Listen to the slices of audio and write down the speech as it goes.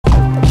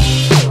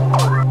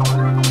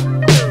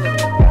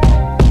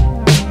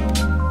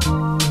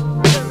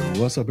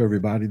What's up,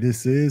 everybody?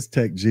 This is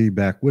Tech G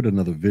back with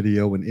another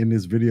video. And in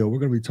this video, we're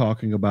going to be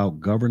talking about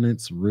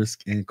governance,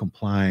 risk, and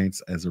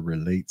compliance as it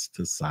relates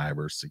to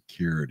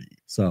cybersecurity.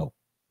 So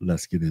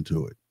let's get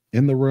into it.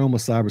 In the realm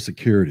of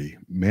cybersecurity,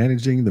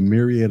 managing the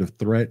myriad of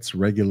threats,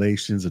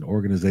 regulations, and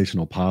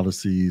organizational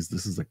policies,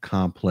 this is a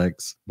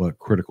complex but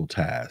critical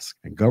task.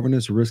 And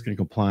governance, risk, and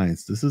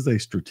compliance, this is a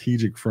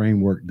strategic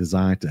framework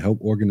designed to help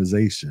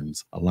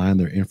organizations align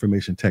their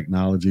information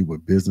technology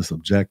with business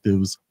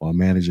objectives while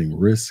managing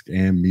risk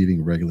and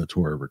meeting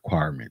regulatory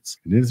requirements.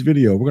 And in this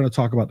video, we're going to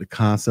talk about the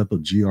concept of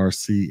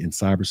GRC in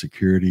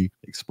cybersecurity,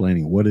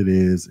 explaining what it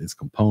is, its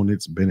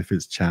components,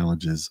 benefits,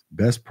 challenges,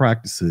 best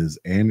practices,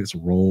 and its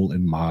role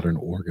in modern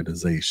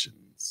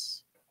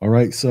organizations. All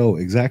right, so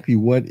exactly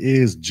what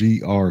is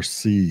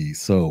GRC?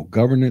 So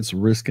governance,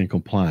 risk, and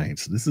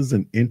compliance. This is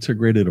an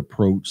integrated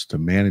approach to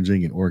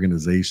managing an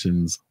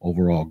organization's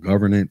overall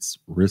governance,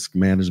 risk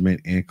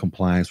management, and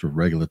compliance with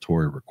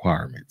regulatory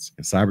requirements.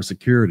 In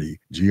cybersecurity,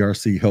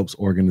 GRC helps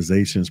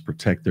organizations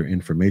protect their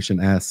information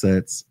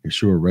assets,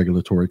 ensure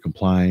regulatory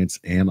compliance,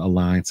 and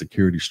align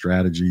security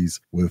strategies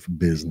with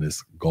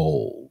business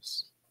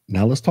goals.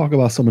 Now let's talk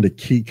about some of the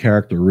key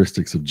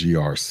characteristics of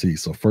GRC.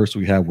 So first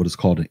we have what is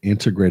called an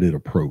integrated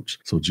approach.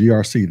 So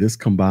GRC, this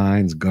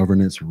combines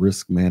governance,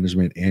 risk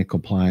management, and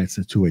compliance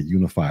into a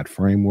unified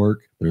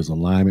framework. There's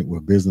alignment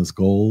with business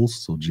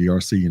goals. So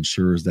GRC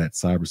ensures that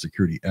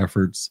cybersecurity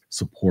efforts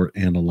support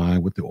and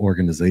align with the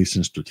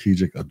organization's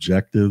strategic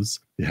objectives.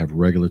 They have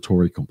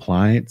regulatory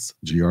compliance.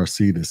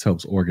 GRC, this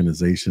helps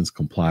organizations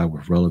comply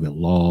with relevant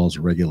laws,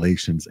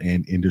 regulations,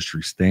 and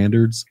industry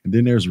standards. And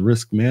then there's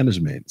risk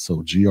management.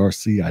 So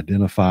GRC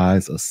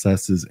identifies,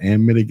 assesses,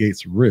 and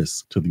mitigates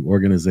risk to the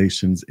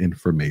organization's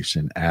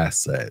information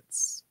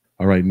assets.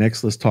 All right,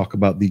 next let's talk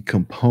about the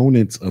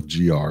components of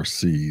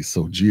GRC.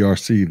 So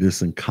GRC,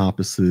 this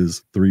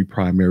encompasses three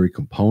primary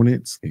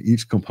components, and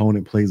each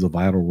component plays a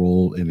vital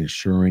role in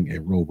ensuring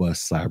a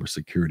robust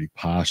cybersecurity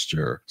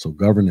posture. So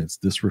governance,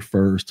 this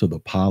refers to the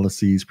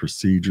policies,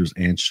 procedures,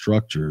 and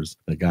structures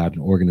that guide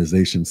an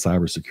organization's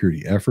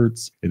cybersecurity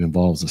efforts. It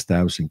involves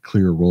establishing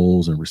clear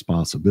roles and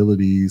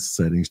responsibilities,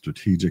 setting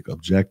strategic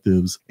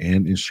objectives,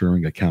 and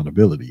ensuring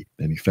accountability.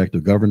 And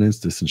effective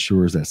governance, this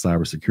ensures that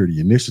cybersecurity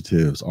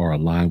initiatives are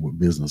aligned with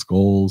business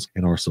goals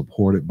and are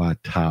supported by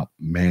top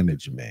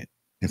management.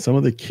 And some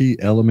of the key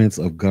elements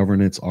of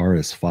governance are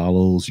as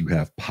follows. You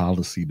have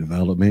policy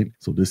development.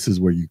 So this is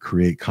where you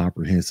create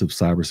comprehensive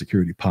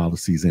cybersecurity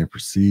policies and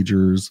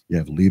procedures. You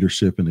have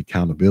leadership and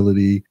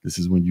accountability. This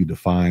is when you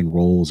define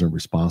roles and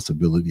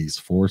responsibilities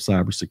for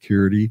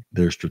cybersecurity.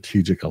 There's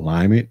strategic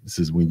alignment. This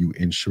is when you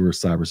ensure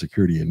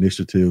cybersecurity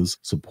initiatives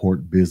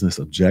support business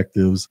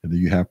objectives. And then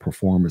you have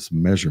performance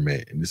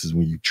measurement. And this is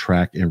when you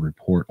track and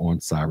report on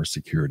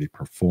cybersecurity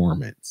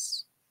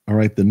performance. All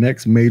right, the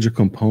next major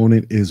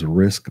component is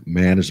risk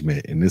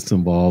management, and this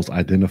involves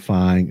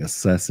identifying,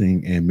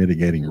 assessing, and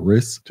mitigating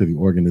risks to the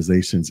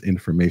organization's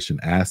information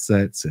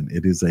assets, and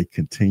it is a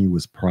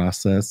continuous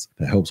process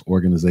that helps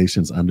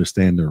organizations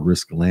understand their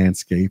risk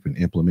landscape and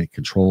implement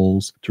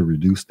controls to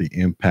reduce the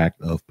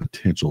impact of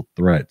potential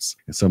threats.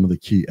 And some of the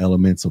key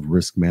elements of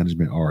risk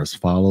management are as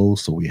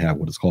follows. So we have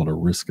what is called a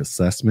risk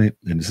assessment,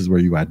 and this is where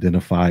you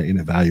identify and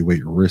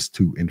evaluate risk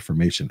to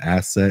information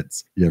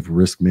assets. You have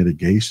risk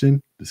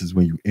mitigation. This is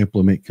when you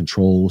implement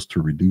controls to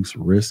reduce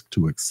risk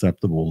to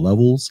acceptable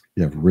levels.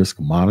 You have risk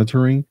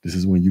monitoring. This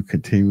is when you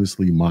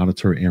continuously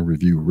monitor and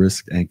review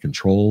risk and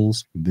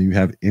controls. And then you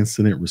have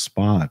incident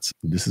response.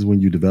 And this is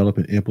when you develop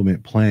and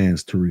implement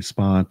plans to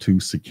respond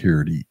to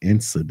security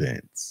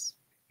incidents.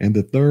 And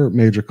the third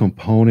major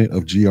component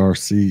of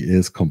GRC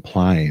is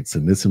compliance,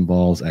 and this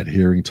involves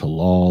adhering to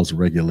laws,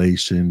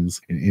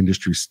 regulations, and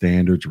industry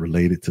standards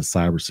related to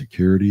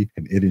cybersecurity,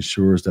 and it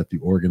ensures that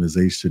the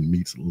organization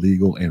meets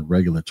legal and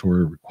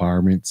regulatory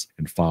requirements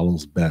and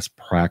follows best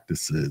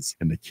practices.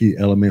 And the key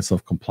elements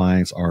of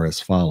compliance are as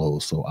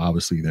follows. So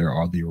obviously there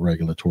are the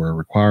regulatory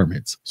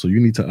requirements. So you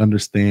need to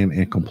understand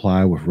and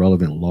comply with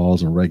relevant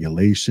laws and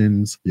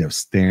regulations. You have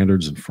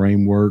standards and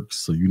frameworks.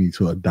 So you need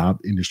to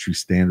adopt industry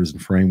standards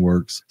and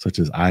frameworks such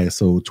as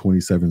ISO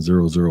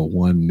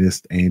 27001,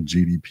 NIST, and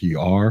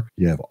GDPR.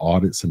 You have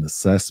audits and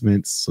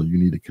assessments. So you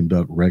need to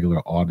conduct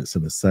regular audits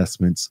and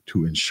assessments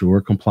to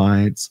ensure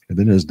compliance. And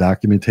then there's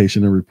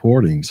documentation and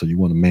reporting. So you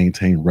want to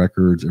maintain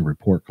records and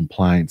report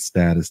compliance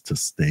status to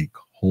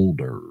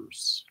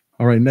stakeholders.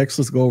 All right, next,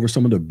 let's go over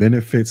some of the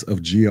benefits of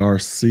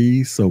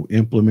GRC. So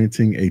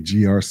implementing a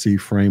GRC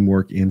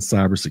framework in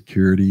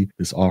cybersecurity,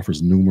 this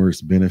offers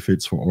numerous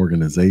benefits for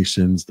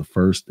organizations. The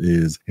first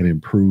is an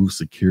improved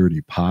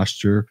security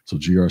posture. So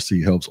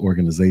GRC helps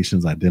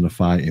organizations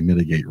identify and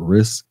mitigate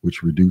risks,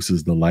 which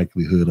reduces the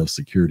likelihood of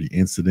security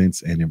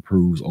incidents and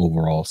improves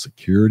overall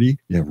security.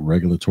 You have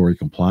regulatory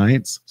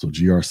compliance. So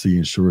GRC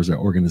ensures that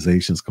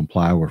organizations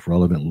comply with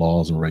relevant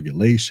laws and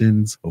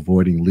regulations,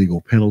 avoiding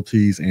legal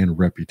penalties and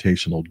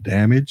reputational damage.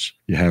 damage.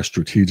 You have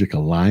strategic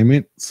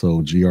alignment.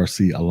 So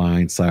GRC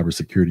aligns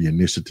cybersecurity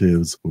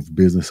initiatives with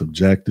business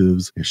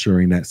objectives,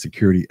 ensuring that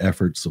security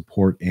efforts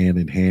support and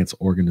enhance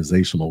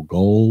organizational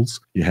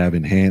goals. You have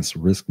enhanced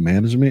risk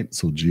management.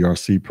 So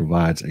GRC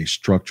provides a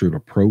structured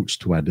approach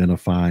to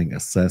identifying,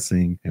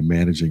 assessing, and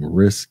managing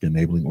risk,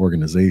 enabling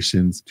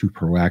organizations to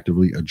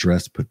proactively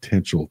address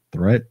potential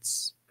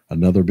threats.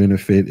 Another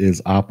benefit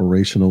is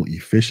operational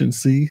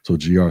efficiency. So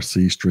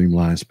GRC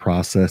streamlines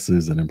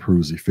processes and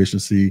improves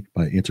efficiency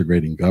by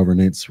integrating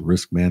governance,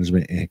 risk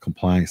management, and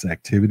compliance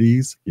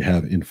activities. You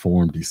have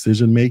informed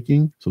decision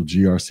making. So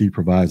GRC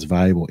provides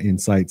valuable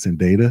insights and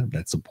data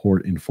that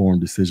support informed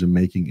decision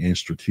making and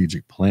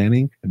strategic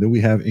planning. And then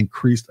we have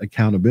increased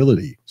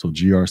accountability. So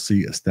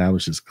GRC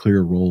establishes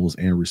clear roles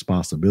and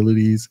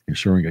responsibilities,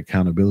 ensuring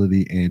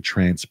accountability and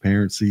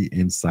transparency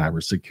in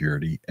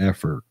cybersecurity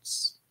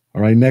efforts.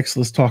 All right, next,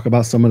 let's talk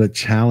about some of the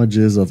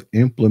challenges of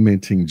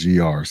implementing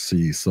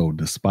GRC. So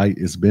despite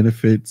its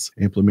benefits,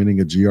 implementing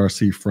a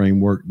GRC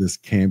framework, this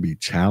can be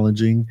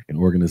challenging. In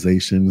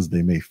organizations,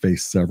 they may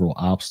face several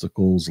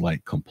obstacles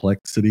like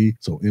complexity.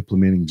 So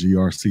implementing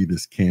GRC,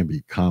 this can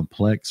be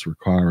complex,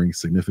 requiring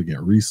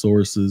significant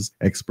resources,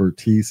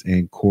 expertise,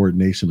 and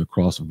coordination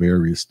across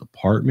various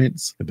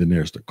departments. And then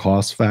there's the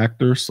cost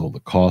factor. So the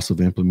cost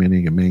of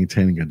implementing and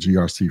maintaining a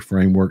GRC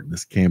framework,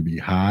 this can be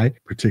high,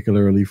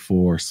 particularly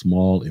for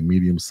small and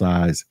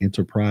medium-sized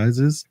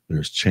enterprises.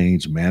 There's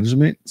change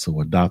management. So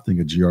adopting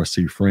a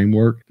GRC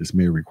framework, this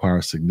may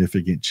require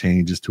significant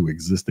changes to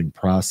existing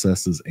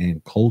processes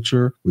and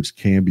culture, which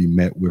can be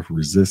met with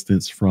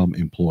resistance from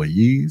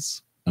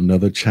employees.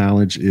 Another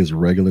challenge is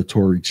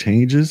regulatory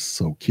changes.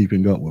 So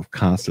keeping up with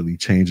constantly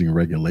changing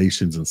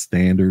regulations and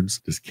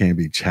standards, this can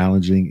be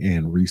challenging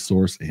and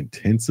resource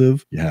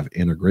intensive. You have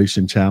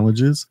integration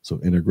challenges. So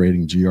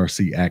integrating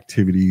GRC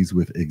activities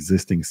with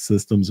existing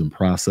systems and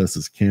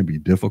processes can be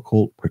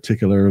difficult,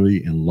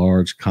 particularly in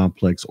large,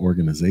 complex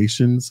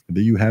organizations. And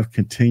then you have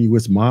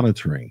continuous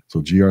monitoring. So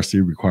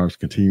GRC requires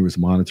continuous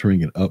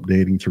monitoring and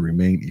updating to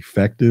remain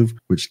effective,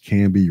 which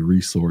can be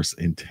resource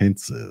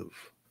intensive.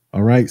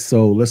 All right,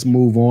 so let's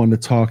move on to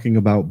talking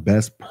about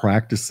best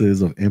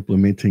practices of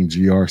implementing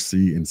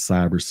GRC in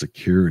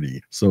cybersecurity.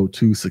 So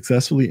to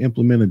successfully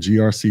implement a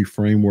GRC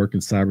framework in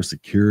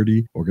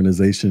cybersecurity,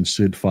 organizations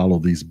should follow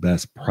these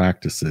best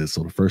practices.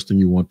 So the first thing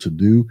you want to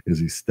do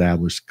is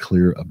establish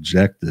clear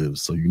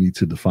objectives. So you need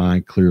to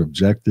define clear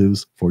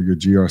objectives for your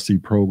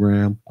GRC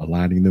program,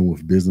 aligning them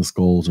with business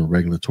goals and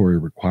regulatory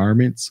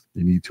requirements.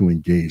 You need to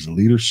engage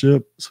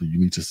leadership. So you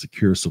need to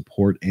secure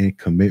support and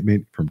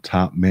commitment from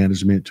top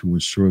management to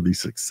ensure the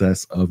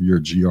success of your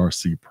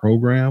GRC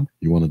program.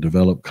 You want to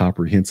develop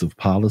comprehensive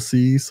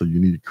policies. So you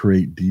need to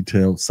create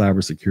detailed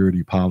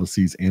cybersecurity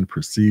policies and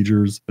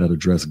procedures that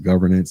address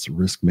governance,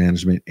 risk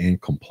management,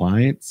 and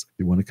compliance.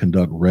 You want to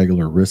conduct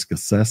regular risk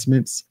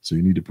assessments. So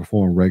you need to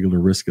perform regular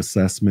risk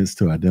assessments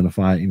to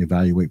identify and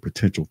evaluate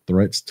potential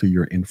threats to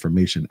your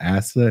information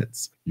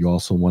assets. You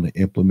also want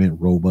to implement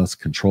robust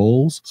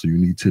controls. So you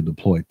need to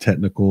deploy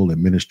technical,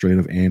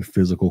 administrative, and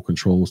physical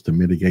controls to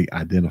mitigate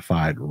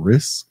identified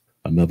risks.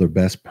 Another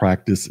best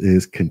practice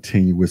is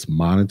continuous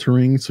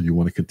monitoring. So you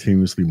want to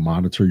continuously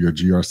monitor your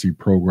GRC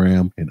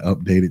program and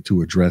update it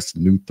to address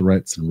new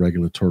threats and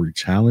regulatory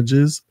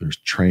challenges. There's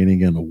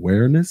training and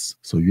awareness.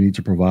 So you need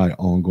to provide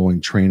ongoing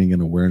training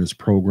and awareness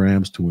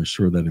programs to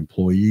ensure that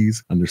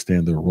employees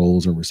understand their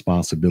roles and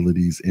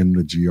responsibilities in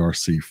the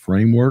GRC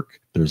framework.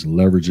 There's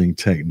leveraging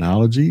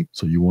technology.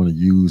 So you want to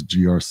use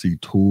GRC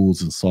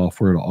tools and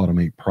software to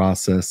automate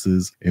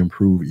processes,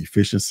 improve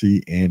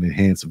efficiency, and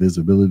enhance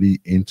visibility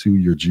into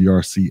your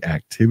GRC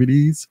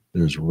activities.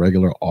 There's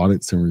regular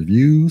audits and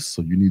reviews.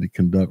 So you need to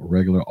conduct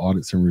regular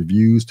audits and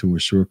reviews to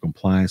ensure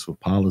compliance with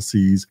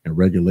policies and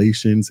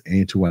regulations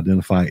and to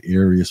identify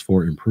areas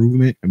for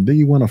improvement. And then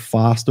you want to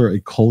foster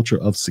a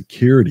culture of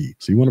security.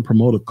 So you want to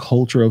promote a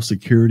culture of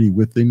security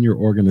within your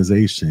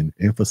organization,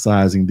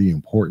 emphasizing the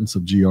importance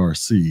of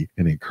GRC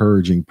and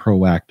encouraging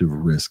proactive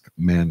risk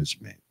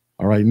management.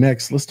 All right,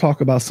 next, let's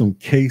talk about some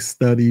case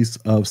studies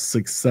of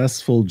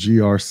successful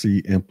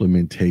GRC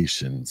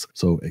implementations.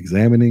 So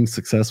examining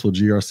successful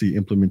GRC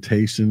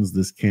implementations,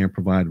 this can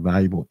provide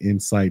valuable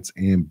insights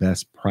and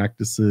best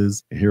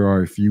practices. And here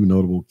are a few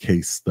notable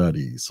case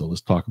studies. So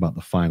let's talk about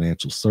the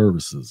financial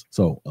services.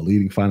 So a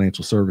leading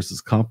financial services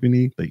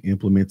company, they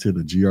implemented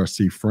a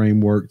GRC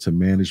framework to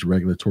manage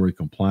regulatory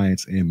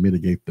compliance and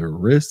mitigate their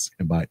risks.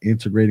 And by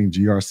integrating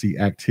GRC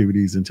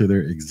activities into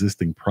their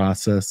existing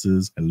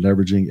processes and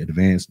leveraging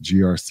advanced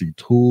GRC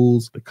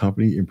tools, the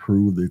company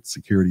improved its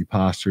security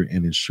posture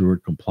and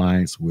ensured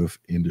compliance with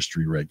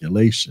industry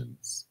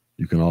regulations.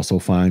 You can also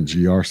find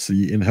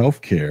GRC in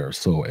healthcare.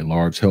 So a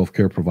large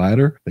healthcare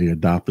provider, they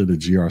adopted a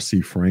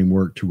GRC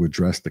framework to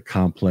address the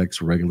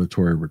complex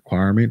regulatory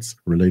requirements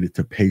related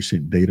to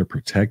patient data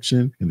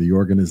protection. And the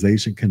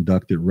organization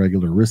conducted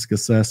regular risk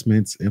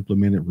assessments,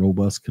 implemented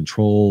robust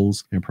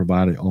controls, and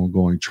provided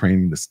ongoing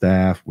training to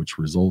staff, which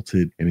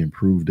resulted in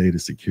improved data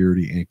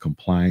security and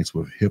compliance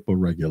with HIPAA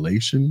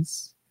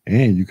regulations.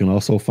 And you can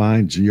also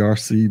find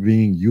GRC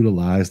being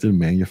utilized in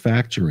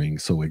manufacturing.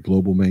 So, a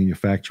global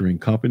manufacturing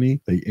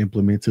company, they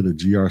implemented a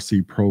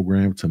GRC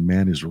program to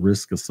manage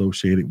risk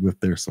associated with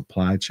their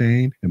supply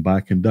chain. And by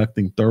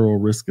conducting thorough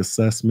risk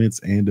assessments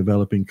and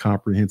developing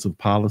comprehensive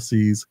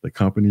policies, the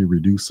company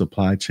reduced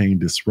supply chain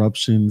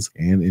disruptions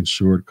and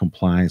ensured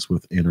compliance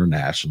with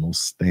international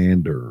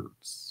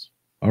standards.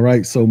 All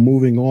right, so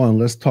moving on,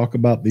 let's talk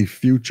about the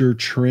future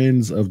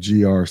trends of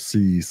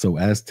GRC. So,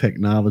 as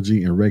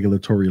technology and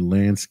regulatory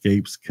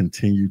landscapes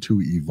continue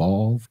to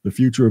evolve, the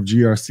future of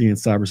GRC and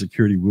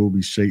cybersecurity will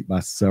be shaped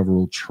by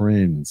several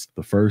trends.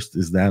 The first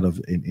is that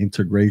of an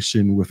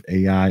integration with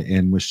AI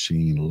and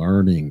machine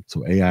learning.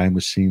 So, AI and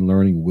machine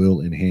learning will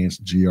enhance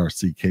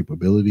GRC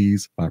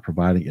capabilities by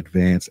providing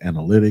advanced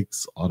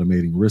analytics,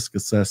 automating risk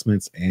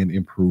assessments, and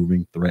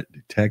improving threat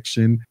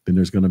detection. Then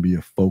there's going to be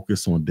a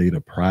focus on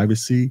data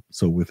privacy.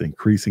 So, with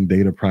increasing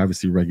data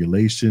privacy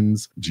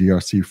regulations,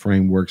 GRC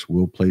frameworks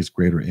will place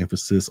greater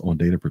emphasis on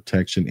data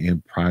protection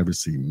and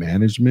privacy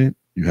management.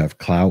 You have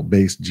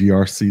cloud-based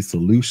GRC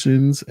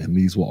solutions, and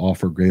these will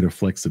offer greater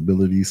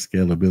flexibility,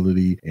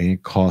 scalability,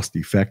 and cost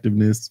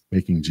effectiveness,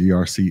 making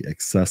GRC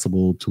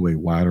accessible to a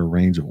wider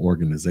range of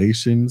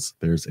organizations.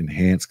 There's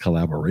enhanced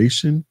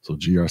collaboration. So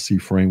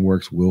GRC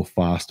frameworks will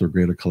foster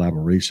greater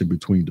collaboration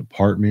between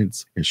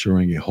departments,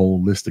 ensuring a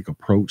holistic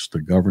approach to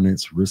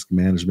governance, risk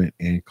management,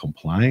 and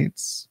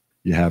compliance.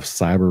 You have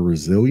cyber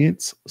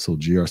resilience. So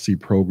GRC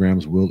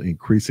programs will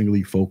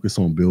increasingly focus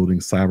on building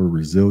cyber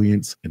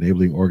resilience,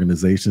 enabling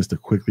organizations to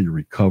quickly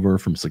recover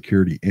from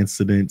security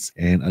incidents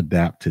and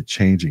adapt to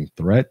changing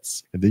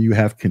threats. And then you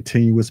have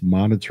continuous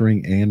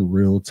monitoring and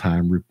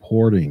real-time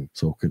reporting.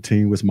 So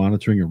continuous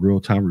monitoring and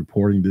real-time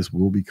reporting, this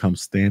will become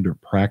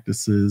standard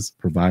practices,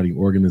 providing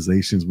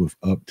organizations with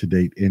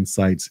up-to-date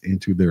insights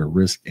into their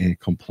risk and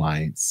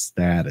compliance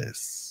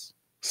status.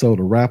 So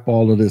to wrap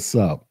all of this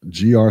up,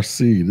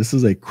 GRC, this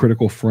is a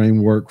critical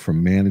framework for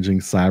managing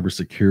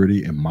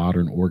cybersecurity in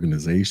modern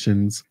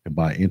organizations. And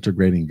by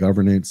integrating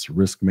governance,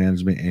 risk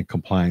management, and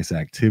compliance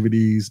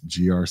activities,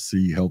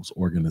 GRC helps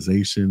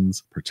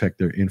organizations protect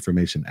their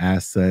information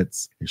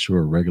assets,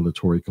 ensure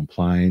regulatory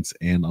compliance,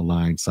 and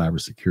align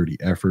cybersecurity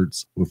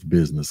efforts with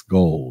business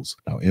goals.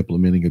 Now,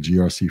 implementing a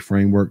GRC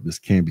framework, this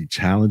can be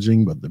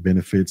challenging, but the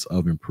benefits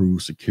of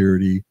improved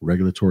security,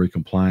 regulatory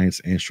compliance,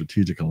 and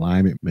strategic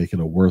alignment make it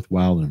a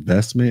worthwhile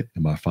investment.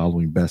 And by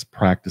following best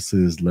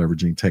practices,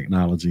 leveraging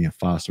technology, and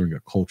fostering a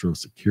culture of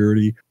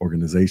security,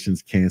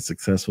 organizations can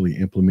successfully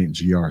implement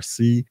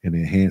GRC and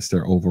enhance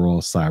their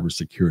overall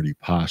cybersecurity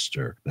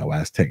posture. Now,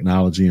 as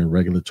technology and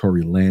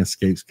regulatory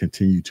landscapes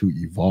continue to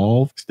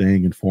evolve,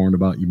 staying informed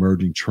about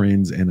emerging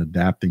trends and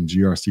adapting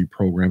GRC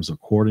programs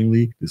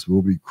accordingly, this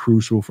will be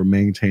crucial for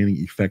maintaining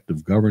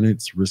effective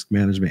governance, risk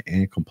management,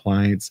 and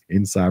compliance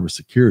in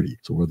cybersecurity.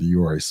 So whether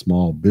you are a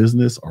small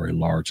business or a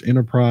large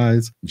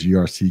enterprise,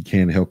 GRC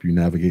can help you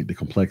navigate the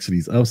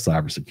complexities of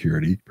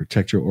cybersecurity,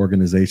 protect your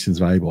organization's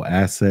valuable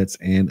assets,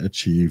 and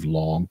achieve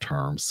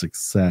long-term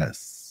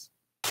success.